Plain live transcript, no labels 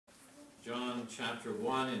John chapter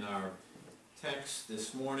 1 in our text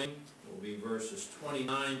this morning will be verses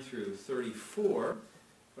 29 through 34,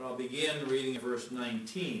 but I'll begin reading at verse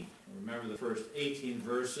 19. Remember, the first 18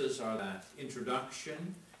 verses are that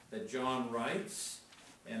introduction that John writes,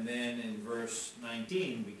 and then in verse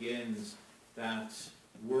 19 begins that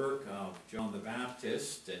work of John the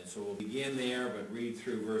Baptist, and so we'll begin there but read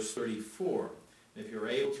through verse 34. If you're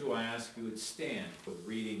able to, I ask you would stand for the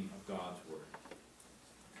reading of God's Word.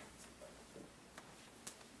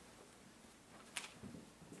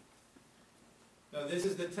 Now this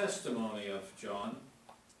is the testimony of John,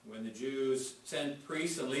 when the Jews sent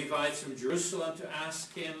priests and Levites from Jerusalem to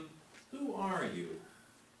ask him, "Who are you?"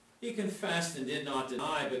 He confessed and did not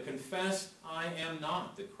deny, but confessed, "I am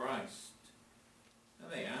not the Christ."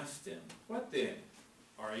 And they asked him, "What then?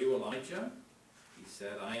 Are you Elijah?" He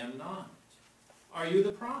said, "I am not." "Are you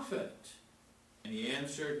the prophet?" And he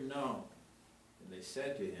answered, "No." And they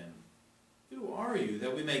said to him, "Who are you,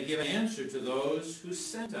 that we may give an answer to those who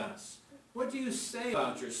sent us? What do you say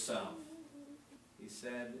about yourself?" He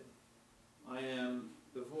said, "I am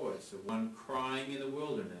the voice of one crying in the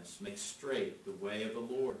wilderness, make straight the way of the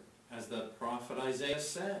Lord, as the prophet Isaiah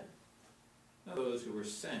said." Now those who were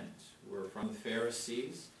sent were from the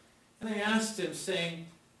Pharisees, and they asked him, saying,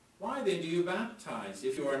 "Why then do you baptize,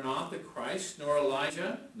 if you are not the Christ, nor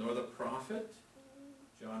Elijah, nor the prophet?"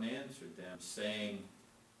 John answered them, saying,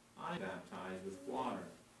 "I baptize with water,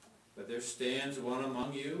 but there stands one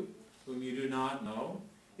among you whom you do not know.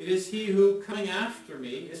 It is he who, coming after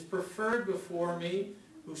me, is preferred before me,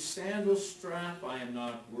 whose sandal strap I am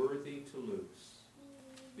not worthy to loose."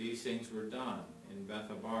 These things were done in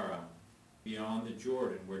Bethabara, beyond the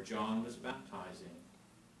Jordan, where John was baptizing.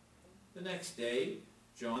 The next day,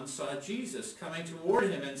 John saw Jesus coming toward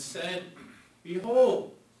him and said,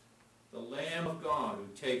 "Behold, the Lamb of God who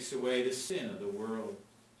takes away the sin of the world.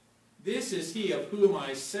 This is he of whom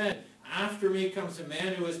I said, 'After me comes a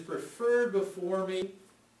man who is preferred before me,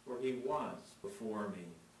 for he was before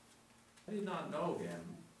me.' I did not know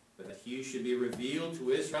him, but that he should be revealed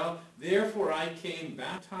to Israel. Therefore I came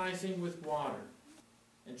baptizing with water.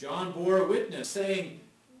 And John bore witness, saying,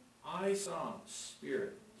 'I saw the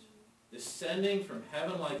Spirit descending from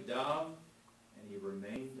heaven like a dove, and he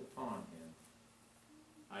remained upon him.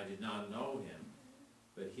 I did not know him,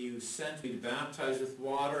 but he who sent me to baptize with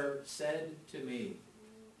water said to me,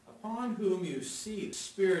 Upon whom you see the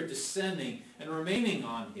Spirit descending and remaining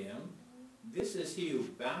on him, this is he who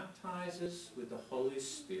baptizes with the Holy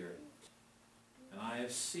Spirit. And I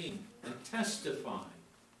have seen and testified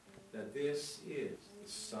that this is the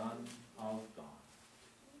Son of God.'"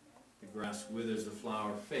 The grass withers, the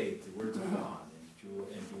flower fades. The words of God endure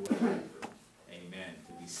forever. Amen.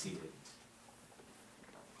 To be seated.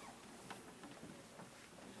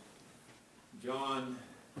 John,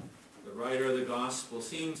 the writer of the Gospel,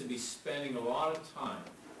 seems to be spending a lot of time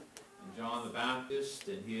on John the Baptist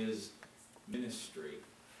and his ministry,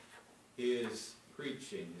 his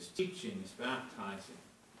preaching, his teaching, his baptizing.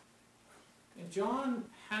 And John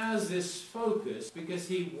has this focus because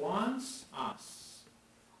he wants us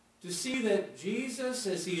to see that Jesus,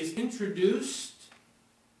 as he is introduced,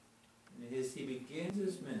 and as he begins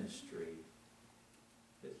his ministry,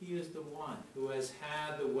 that he is the one who has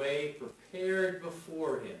had the way prepared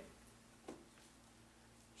before him.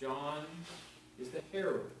 John is the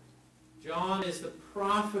herald. John is the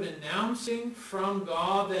prophet announcing from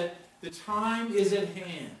God that the time is at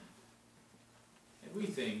hand. And we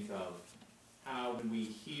think of how when we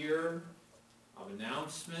hear of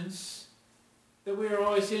announcements, that we are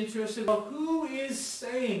always interested, well, who is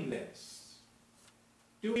saying this?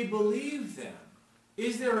 Do we believe them?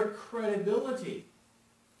 Is there a credibility?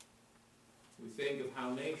 We think of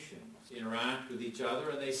how nations interact with each other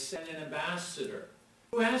and they send an ambassador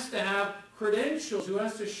who has to have credentials, who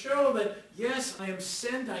has to show that, yes, I am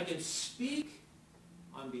sent, I can speak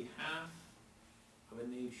on behalf of a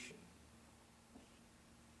nation.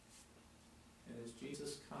 And as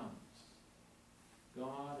Jesus comes,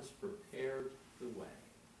 God has prepared the way.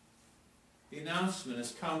 The announcement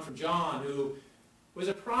has come from John, who was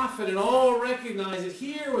a prophet, and all recognize that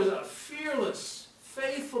here was a fearless,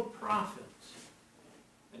 faithful prophet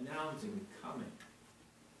announcing the coming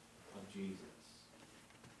of Jesus.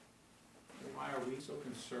 And why are we so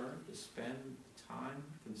concerned to spend time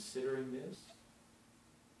considering this?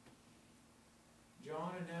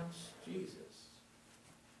 John announced Jesus.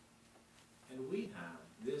 And we have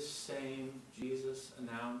this same Jesus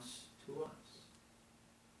announced to us.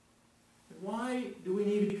 And why do we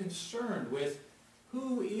need to be concerned with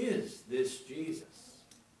who is this Jesus?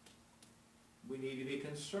 We need to be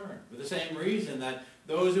concerned for the same reason that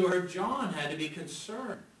those who heard John had to be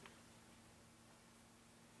concerned.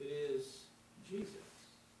 It is Jesus,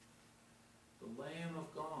 the Lamb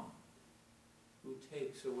of God, who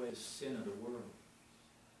takes away the sin of the world.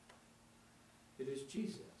 It is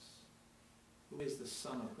Jesus, who is the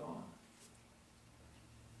Son of God.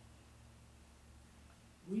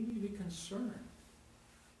 We need to be concerned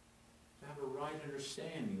to have a right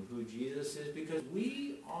understanding of who Jesus is, because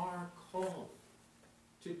we are called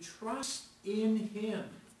to trust in him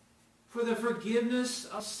for the forgiveness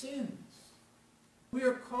of sins. We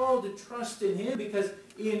are called to trust in him because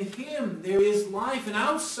in him there is life, and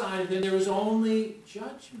outside of him there is only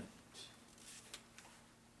judgment.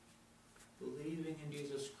 Believing in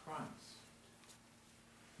Jesus Christ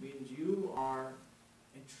means you are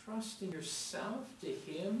entrusting yourself to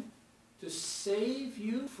him to save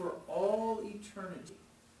you for all eternity.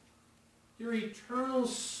 Your eternal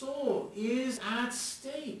soul is at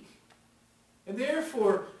stake. And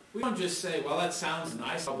therefore, we don't just say, well, that sounds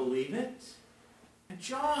nice, I'll believe it. And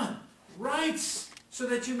John writes so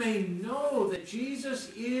that you may know that Jesus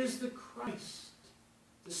is the Christ,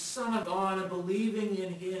 the Son of God, and believing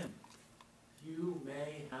in him, you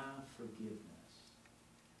may have forgiveness.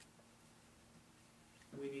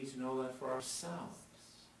 And we need to know that for ourselves,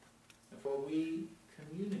 before we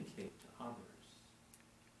communicate to others.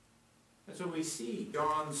 And so we see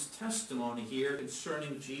John's testimony here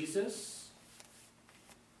concerning Jesus,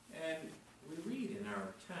 and we read in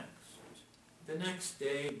our text, the next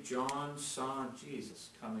day John saw Jesus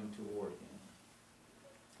coming toward him.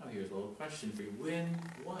 Now here's a little question for you. When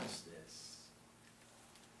was this?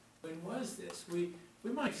 When was this? We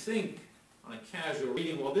might think on a casual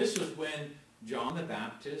reading, well, this was when John the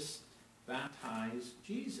Baptist baptized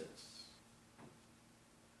Jesus.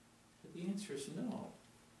 But the answer is no.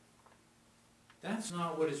 That's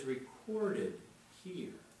not what is recorded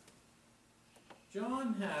here.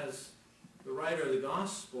 John the writer of the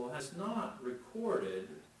Gospel, has not recorded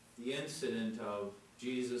the incident of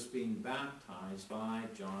Jesus being baptized by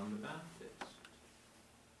John the Baptist.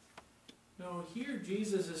 No, here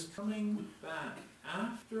Jesus is coming back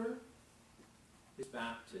after his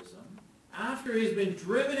baptism, after he has been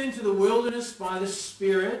driven into the wilderness by the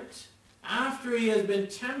Spirit, after he has been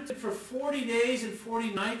tempted for 40 days and 40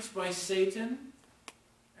 nights by Satan,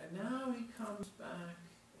 and now he comes back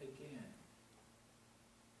again.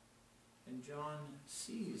 And John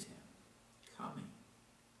sees him coming.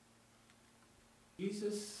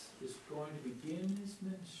 Jesus is going to begin his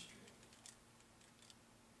ministry.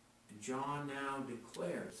 And John now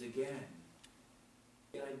declares again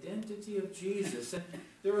the identity of Jesus. And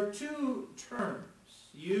there are two terms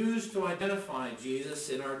used to identify Jesus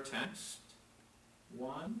in our text.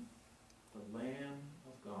 One, the Lamb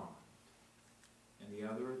of God, and the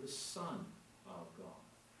other, the Son of God.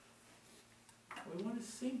 We want to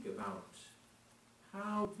think about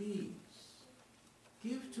how these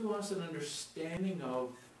give to us an understanding of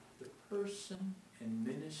the person and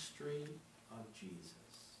ministry of Jesus.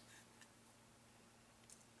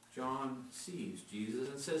 John sees Jesus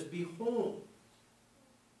and says, "Behold,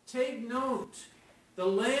 take note, the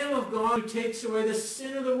Lamb of God who takes away the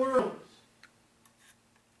sin of the world."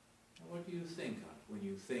 Now, what do you think of when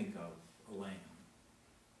you think of a lamb?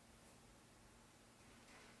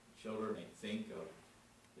 Children may think of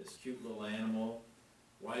this cute little animal,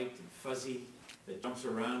 white and fuzzy, that jumps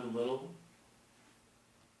around a little.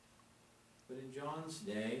 But in John's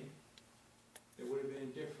day, there would have been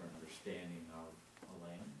a different understanding of a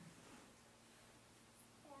lamb.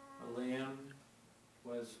 A lamb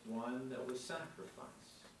was one that was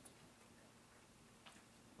sacrificed.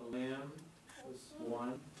 A lamb was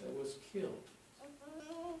one that was killed.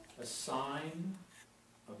 A sign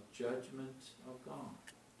of judgment of God.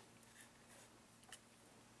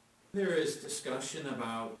 There is discussion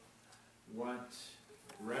about what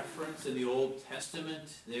reference in the Old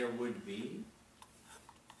Testament there would be.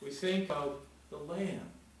 We think of the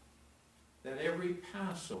lamb that every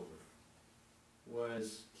Passover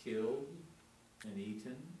was killed and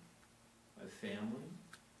eaten by family.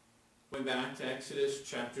 Going back to Exodus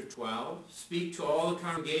chapter 12, "Speak to all the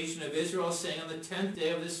congregation of Israel, saying, on the 10th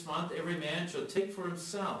day of this month every man shall take for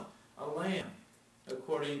himself a lamb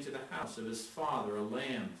according to the house of his father, a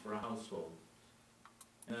lamb for a household.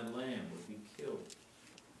 And that lamb would be killed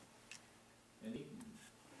and eaten.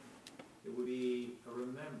 It would be a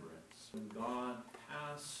remembrance when God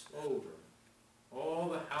passed over all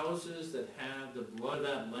the houses that had the blood of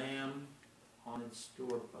that lamb on its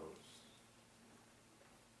doorposts.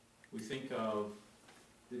 We think of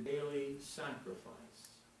the daily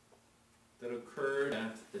sacrifice that occurred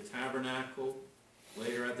at the tabernacle,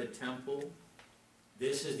 later at the temple.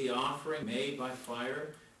 This is the offering made by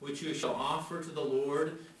fire. which you shall offer to the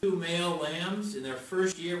Lord, 2 male lambs in their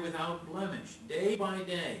first year without blemish, day by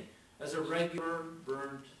day, as a regular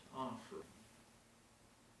burnt offering.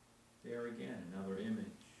 There again, another image.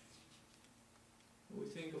 We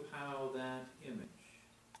think of how that image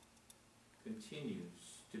continues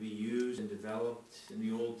to be used and developed in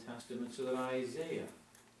the Old Testament, so that Isaiah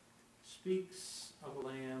speaks of a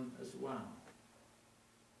lamb as well,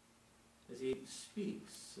 as he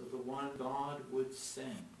speaks of the one God would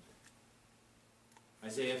send.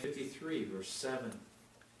 Isaiah 53, verse 7.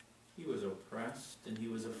 He was oppressed and he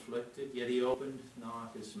was afflicted, yet he opened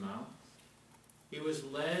not his mouth. He was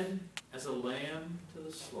led as a lamb to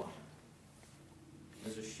the slaughter,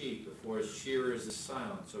 as a sheep before his shearers is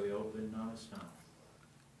silent, so he opened not his mouth.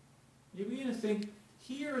 You begin to think,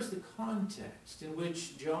 here is the context in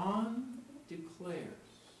which John declares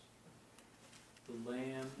the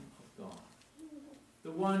Lamb of God,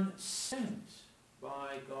 the one sent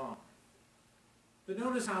by God. But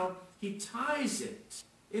notice how he ties it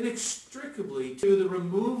inextricably to the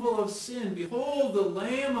removal of sin. Behold, the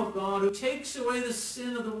Lamb of God who takes away the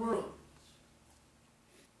sin of the world.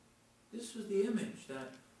 This was the image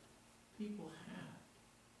that people had,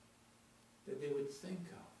 that they would think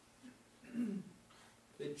of.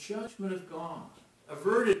 The judgment of God,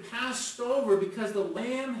 averted, passed over, because the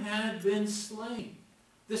Lamb had been slain.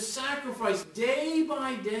 The sacrifice day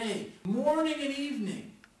by day, morning and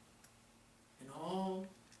evening, and all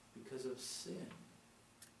because of sin.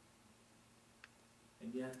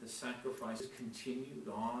 And yet the sacrifices continued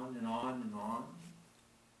on and on and on.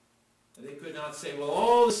 And they could not say, well,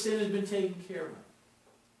 all the sin has been taken care of.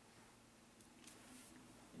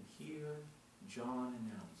 And here John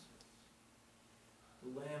announces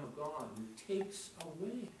the Lamb of God who takes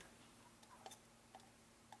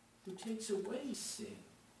away sin.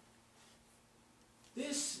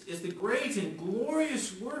 This is the great and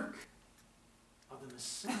glorious work of the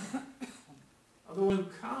Messiah, of the one who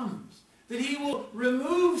comes, that he will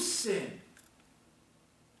remove sin,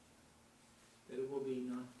 that it will be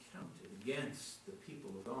not counted against the people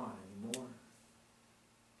of God anymore.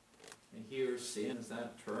 And here sin is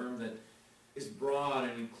that term that is broad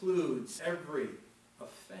and includes every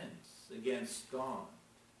offense against God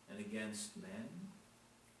and against men.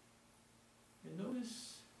 And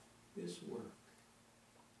notice this work.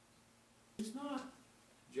 It's not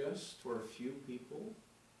just for a few people,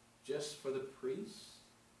 just for the priests,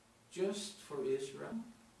 just for Israel.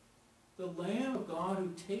 The Lamb of God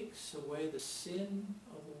who takes away the sin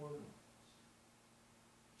of the world.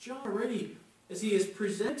 John already, as he is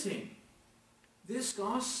presenting this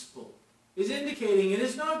gospel, is indicating it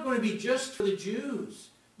is not going to be just for the Jews.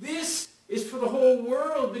 This is for the whole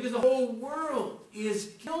world, because the whole world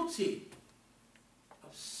is guilty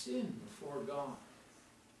of sin before God.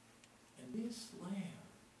 And this Lamb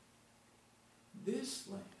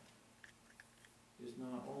is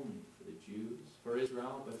not only for the Jews, for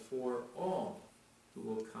Israel, but for all who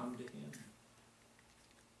will come to him.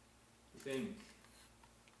 Think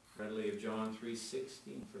readily of John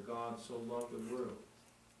 3:16, for God so loved the world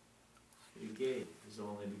that he gave his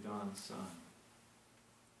only begotten Son,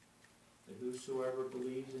 that whosoever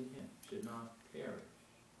believes in him should not perish,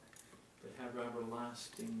 but have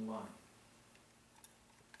everlasting life.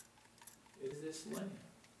 It is this Lamb.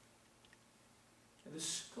 And the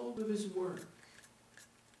scope of his work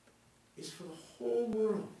is for the whole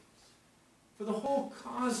world, for the whole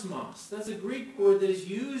cosmos. That's a Greek word that is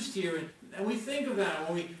used here, and we think of that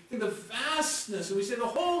when we think of vastness, and we say the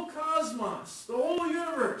whole cosmos, the whole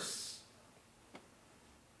universe.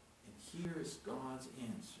 And here is God's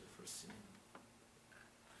answer for sin.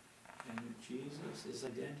 And Jesus is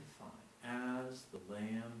identified as the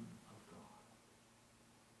Lamb of God,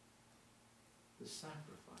 the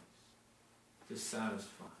sacrifice to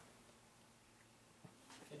satisfy.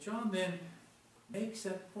 And John then makes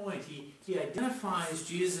that point. He identifies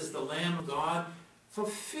Jesus as the Lamb of God,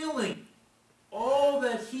 fulfilling all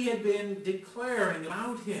that he had been declaring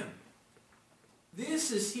about him.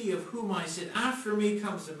 This is he of whom I said, after me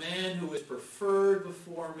comes a man who is preferred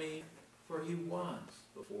before me, for he was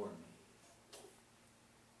before me.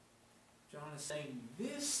 John is saying,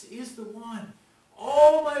 this is the one.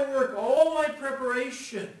 All my work, all my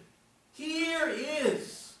preparation, here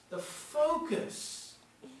is the focus,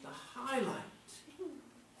 the highlight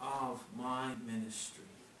of my ministry.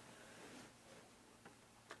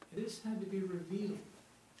 This had to be revealed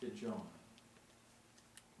to John.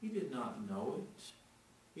 He did not know it.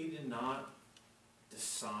 He did not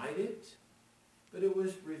decide it. But it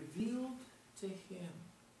was revealed to him.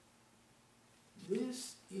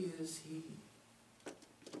 This is he.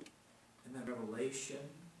 And that revelation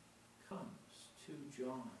comes to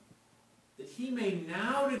John, that he may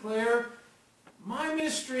now declare, my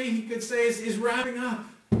ministry, he could say, is wrapping up.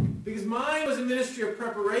 Because mine was a ministry of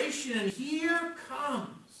preparation, and here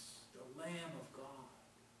comes the Lamb of God.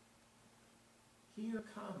 Here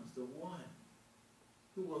comes the one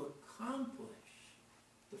who will accomplish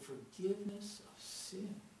the forgiveness of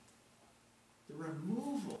sin, the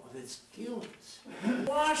removal of its guilt,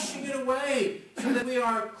 washing it away so that we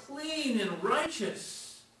are clean and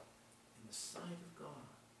righteous in the sight of God.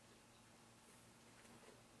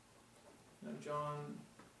 Now John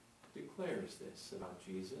declares this about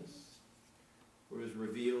Jesus, or is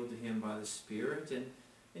revealed to him by the Spirit, and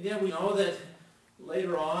yet we know that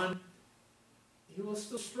later on he will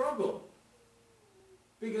still struggle.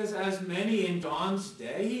 Because as many in John's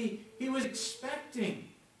day, he was expecting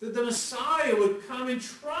that the Messiah would come in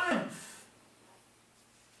triumph.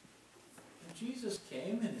 And Jesus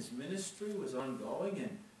came and his ministry was ongoing,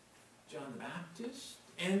 and John the Baptist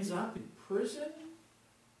ends up in prison.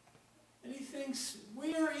 And he thinks,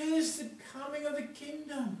 where is the coming of the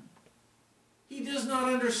kingdom? He does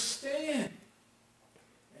not understand.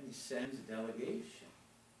 And he sends a delegation.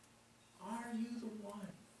 Are you the one?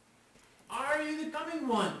 Are you the coming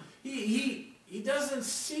one? He doesn't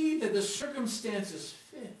see that the circumstances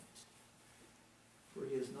fit, for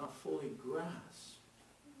he has not fully grasped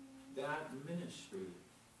that ministry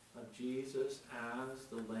of Jesus as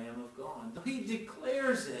the Lamb of God. Though he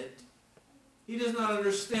declares it, he does not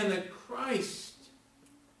understand that Christ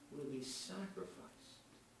will be sacrificed,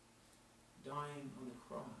 dying on the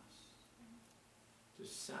cross to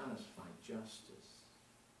satisfy justice.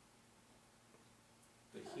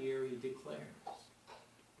 But here he declares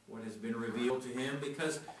what has been revealed to him,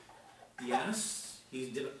 because, yes,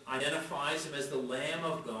 he identifies him as the Lamb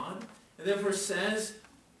of God, and therefore says,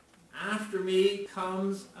 after me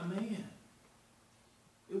comes a man.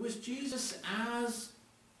 It was Jesus as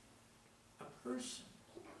a person,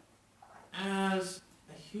 as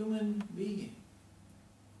a human being,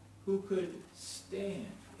 who could stand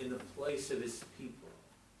in the place of his people.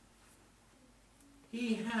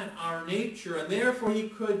 He had our nature, and therefore he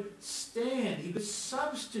could stand. He could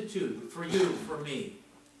substitute for you, for me.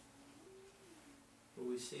 But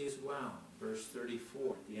we see as well, verse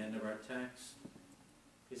 34, at the end of our text,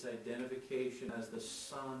 his identification as the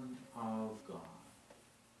Son of God.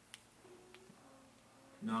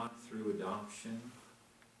 Not through adoption,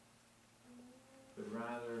 but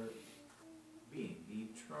rather being the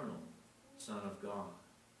eternal Son of God.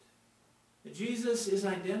 And Jesus is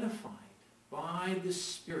identified by the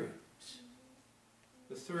Spirit,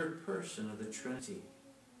 the third person of the Trinity.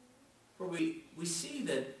 For we see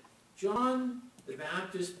that John the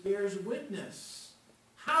Baptist bears witness.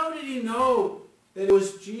 How did he know that it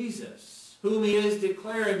was Jesus whom he is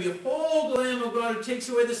declaring, behold the Lamb of God who takes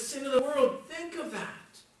away the sin of the world? Think of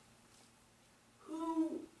that.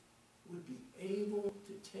 Who would be able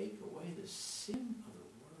to take away the sin of the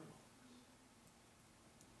world?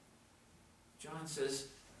 John says,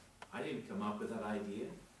 I didn't come up with that idea.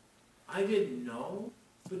 I didn't know,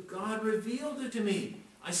 but God revealed it to me.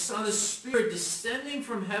 I saw the Spirit descending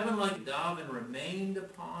from heaven like a dove and remained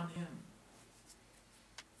upon him.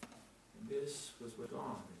 And this was what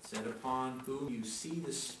God had said, upon whom you see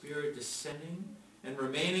the Spirit descending and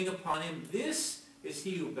remaining upon him. This is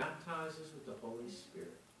he who baptizes with the Holy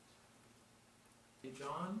Spirit. And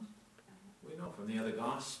John, we know from the other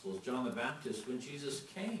Gospels, John the Baptist, when Jesus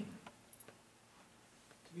came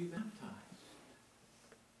to be baptized,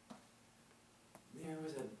 there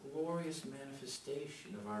was a glorious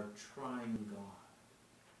manifestation of our triune God,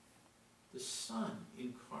 the Son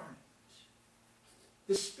incarnate,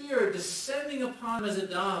 the Spirit descending upon him as a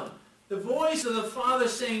dove, the voice of the Father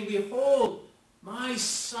saying, behold, my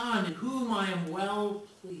Son, in whom I am well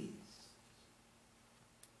pleased.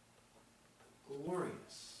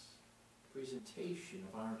 Glorious presentation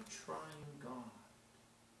of our triune God.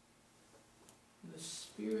 And the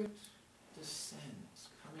Spirit descends,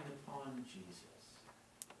 coming upon Jesus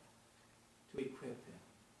to equip him.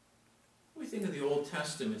 We think of the Old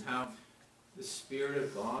Testament, how the Spirit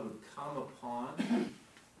of God would come upon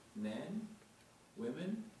men,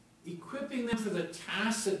 women, equipping them for the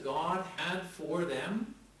tasks that God had for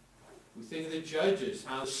them. We think of the judges,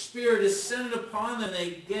 how the Spirit descended upon them,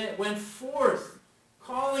 they went forth,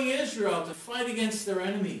 calling Israel to fight against their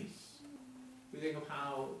enemies. We think of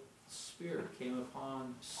how the Spirit came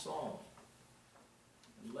upon Saul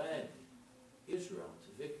and led Israel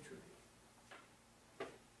to victory.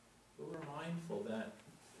 But we're mindful that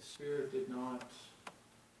the Spirit did not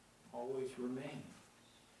always remain.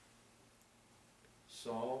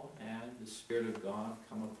 Saul had the Spirit of God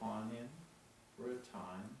come upon him for a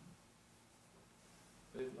time,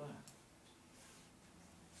 but it left.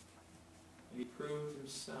 And he proved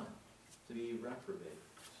himself to be reprobate.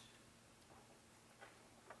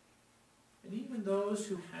 And even those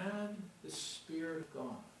who had the Spirit of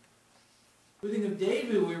God. We think of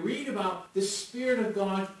David, we read about the Spirit of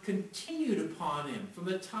God continued upon him from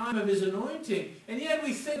the time of his anointing. And yet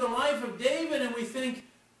we think the life of David and we think,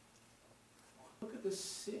 look at the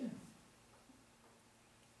sin.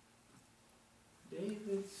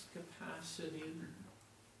 David's capacity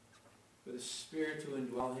for the Spirit to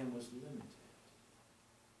indwell him was limited.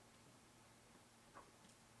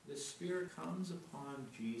 The Spirit comes upon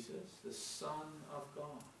Jesus, the Son of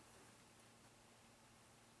God.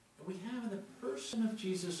 And we have in the person of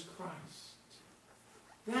Jesus Christ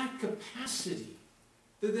that capacity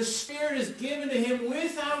that the Spirit is given to him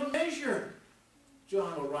without measure.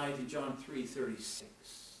 John will write in John 3:36.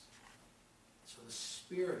 So the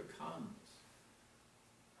Spirit comes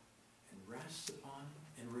and rests upon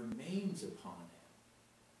him and remains upon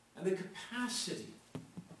him. And the capacity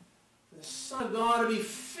for the Son of God to be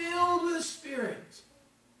filled with the Spirit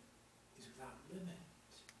is without limit.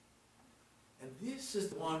 And this is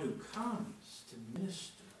the one who comes to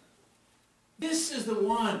minister. This is the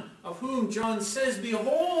one of whom John says,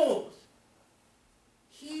 behold,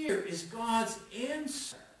 here is God's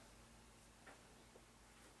answer.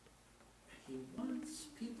 He wants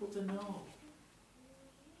people to know.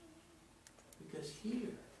 Because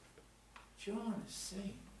here, John is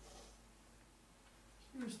saying,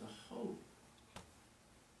 here's the hope.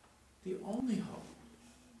 The only hope.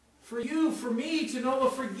 For you, for me, to know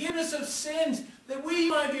the forgiveness of sins, that we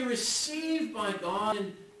might be received by God,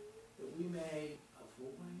 and that we may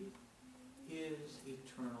avoid his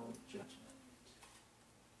eternal judgment.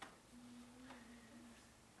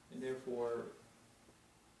 And therefore,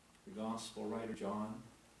 the gospel writer John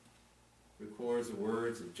records the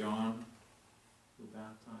words of John, who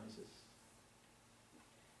baptizes,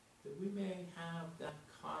 that we may have that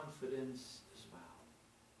confidence as well.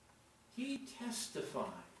 He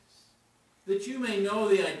testifies that you may know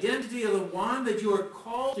the identity of the one that you are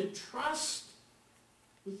called to trust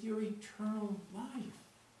with your eternal life.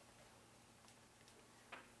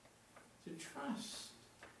 To trust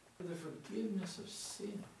for the forgiveness of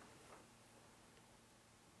sin.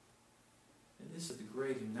 And this is the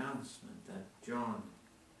great announcement that John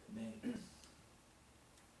makes.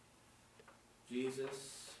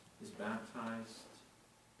 Jesus is baptized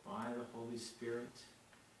by the Holy Spirit.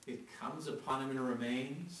 It comes upon him and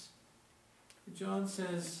remains. John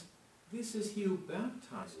says, this is he who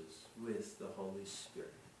baptizes with the Holy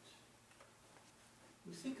Spirit.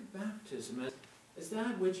 We think of baptism as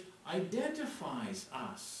that which identifies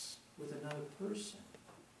us with another person.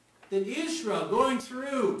 That Israel, going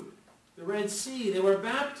through the Red Sea, they were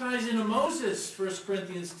baptized into Moses, 1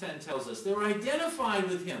 Corinthians 10 tells us. They were identified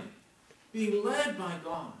with him, being led by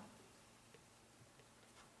God.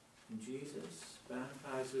 And Jesus,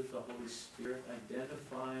 baptized with the Holy Spirit,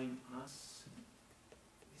 identifying us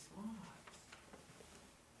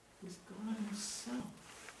with God himself.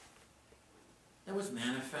 That was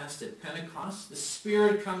manifest at Pentecost. The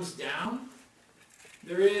Spirit comes down.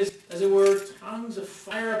 There is, as it were, tongues of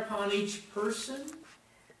fire upon each person.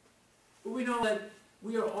 But we know that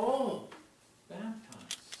we are all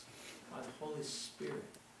baptized by the Holy Spirit,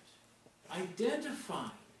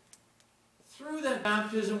 identified through that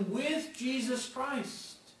baptism with Jesus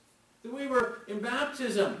Christ. That we were in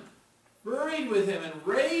baptism buried with him and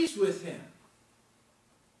raised with him.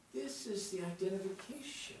 This is the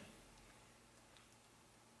identification.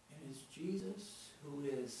 And it's Jesus who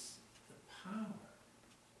is the power,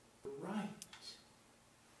 the right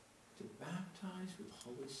to baptize with the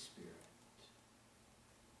Holy Spirit.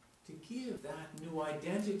 To give that new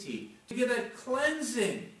identity, to give that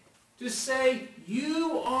cleansing, to say,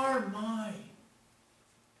 you are mine.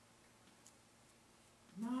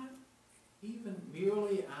 Not even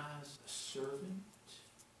merely as a servant,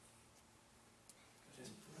 but as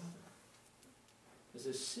a brother, as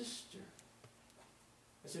a sister,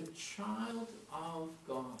 as a child of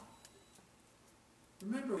God.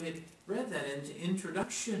 Remember, we had read that in the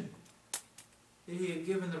introduction, that he had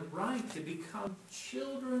given the right to become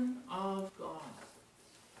children of God.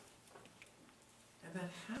 And that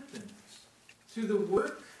happens through the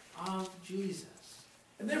work of Jesus.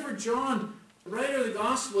 And therefore John, the writer of the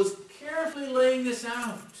Gospel, is carefully laying this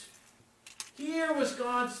out. Here was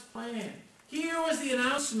God's plan. Here was the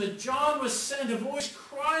announcement. John was sent, a voice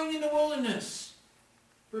crying in the wilderness,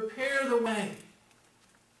 prepare the way.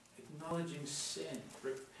 Acknowledging sin,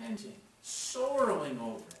 repenting, sorrowing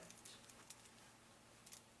over it.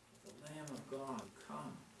 The Lamb of God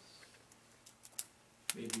comes,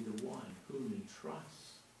 may be the one whom we trust.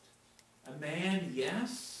 A man,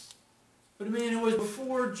 yes, but a man who was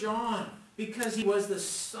before John, because he was the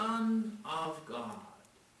Son of God.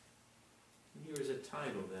 And here is a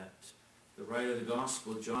title that the writer of the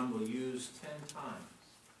Gospel, John, will use 10 times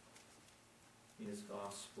in his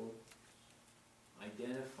Gospel,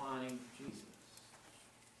 identifying Jesus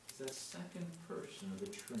as the second person of the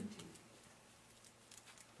Trinity,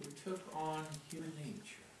 who took on human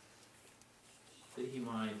nature that he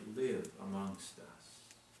might live amongst us.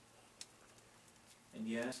 And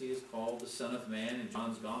yes, he is called the Son of Man in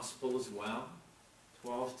John's Gospel as well,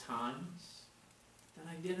 12 times. That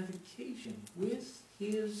identification with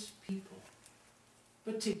his people.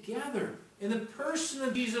 But together, in the person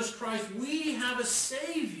of Jesus Christ, we have a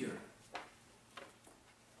Savior.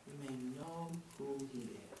 We may know who he is.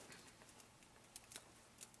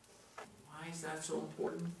 Why is that so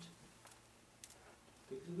important?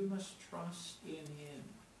 Because we must trust in him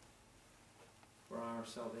for our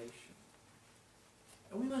salvation.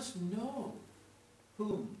 And we must know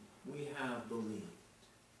whom we have believed.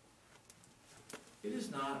 It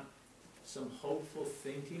is not some hopeful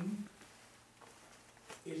thinking.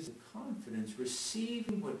 It is a confidence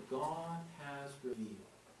receiving what God has revealed.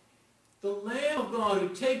 The Lamb of God who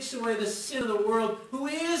takes away the sin of the world, who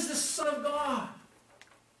is the Son of God.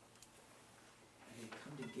 And they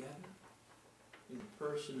come together in the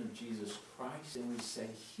person of Jesus Christ, and we say,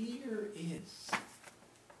 here is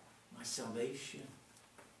my salvation.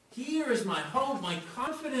 Here is my hope, my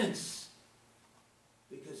confidence,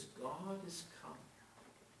 because God has come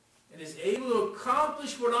and is able to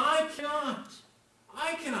accomplish what I cannot.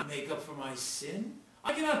 I cannot make up for my sin.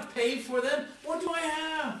 I cannot pay for them. What do I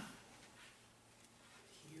have?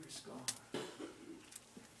 Here's God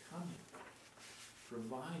coming,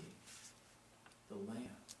 providing the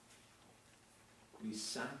Lamb to be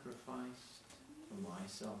sacrificed for my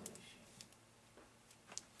salvation.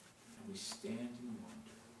 And we stand in wonder.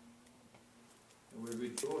 And we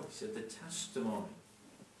rejoice at the testimony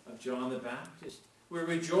of John the Baptist. We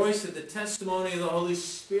rejoice at the testimony of the Holy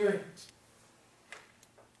Spirit.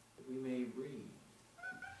 That we may read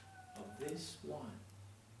of this one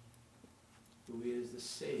who is the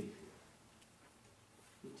Savior,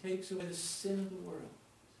 who takes away the sin of the world,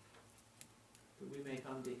 that we may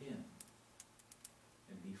come to him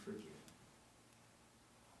and be forgiven.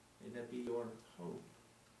 May that be your hope,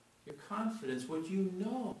 your confidence, what you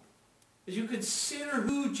know. As you consider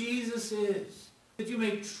who Jesus is, that you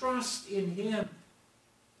may trust in him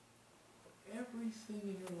for everything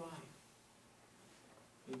in your life.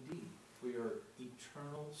 Indeed, for your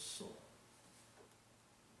eternal soul.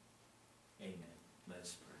 Amen.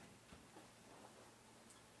 Let's pray.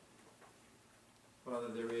 Father,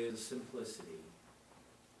 there is simplicity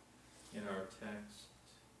in our text.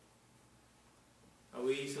 How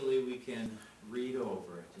easily we can read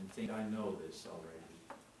over it and think, I know this already.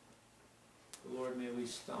 But Lord, may we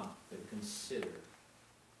stop and consider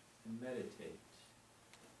and meditate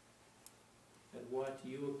at what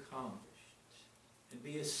you accomplished and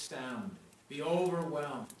be astounded, be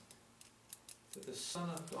overwhelmed that the Son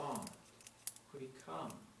of God could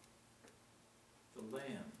become the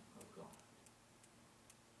Lamb of God.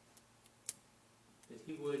 That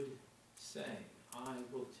he would say, I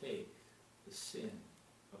will take the sin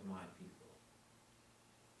of my people.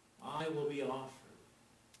 I will be offered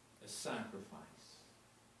a sacrifice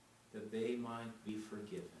that they might be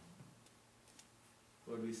forgiven.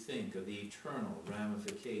 Lord, we think of the eternal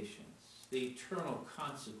ramifications, the eternal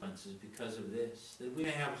consequences because of this, that we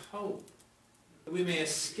may have hope, that we may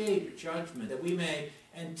escape judgment, that we may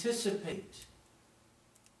anticipate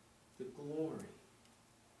the glory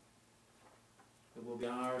that will be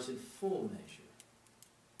ours in full measure,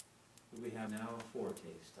 that we have now a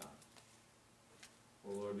foretaste of.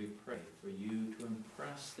 Oh Lord, we pray for you to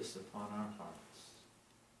impress this upon our hearts,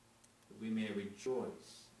 that we may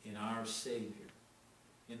rejoice in our Savior,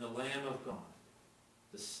 in the Lamb of God,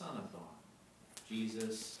 the Son of God,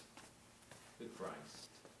 Jesus the Christ.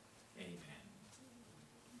 Amen.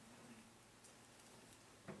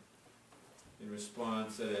 In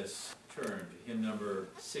response, let us turn to hymn number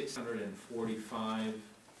 645,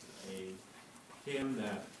 a hymn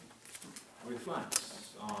that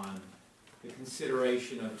reflects on the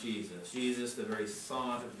consideration of Jesus. Jesus, the very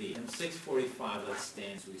thought of thee. Hymn 645, let's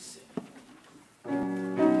stand as we sing.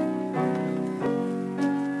 Thank you.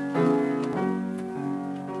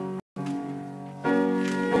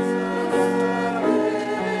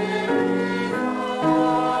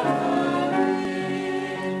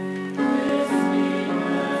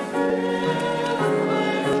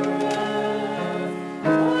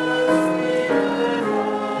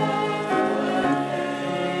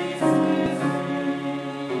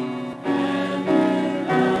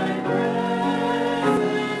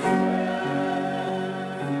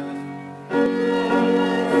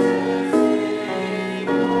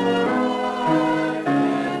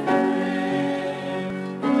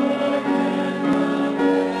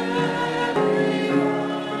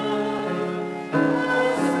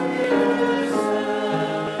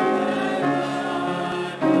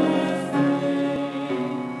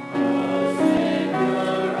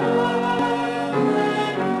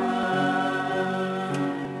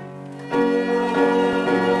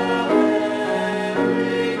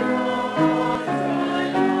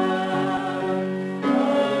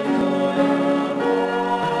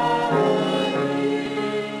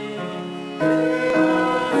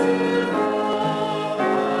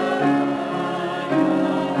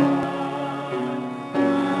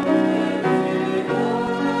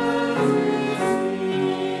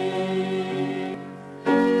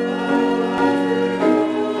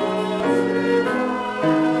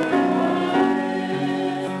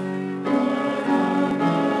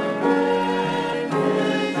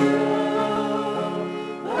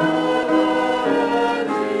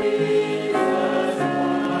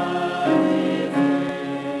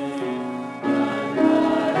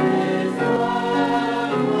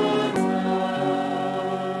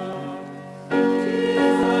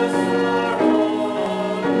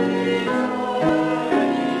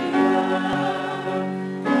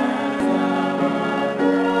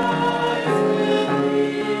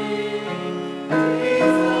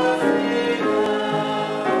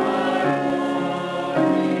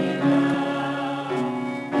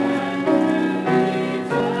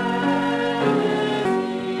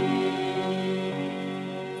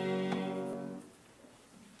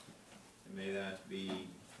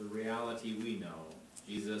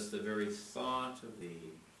 Jesus, the very thought of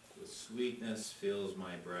thee with sweetness fills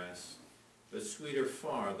my breast, but sweeter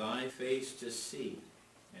far thy face to see,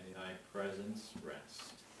 and in thy presence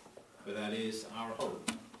rest. For that is our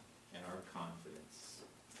hope and our confidence.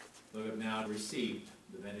 Look up now to receive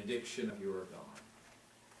the benediction of your God.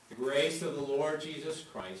 The grace of the Lord Jesus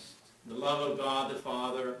Christ, the love of God the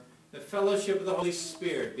Father, the fellowship of the Holy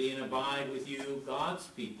Spirit be and abide with you, God's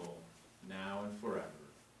people,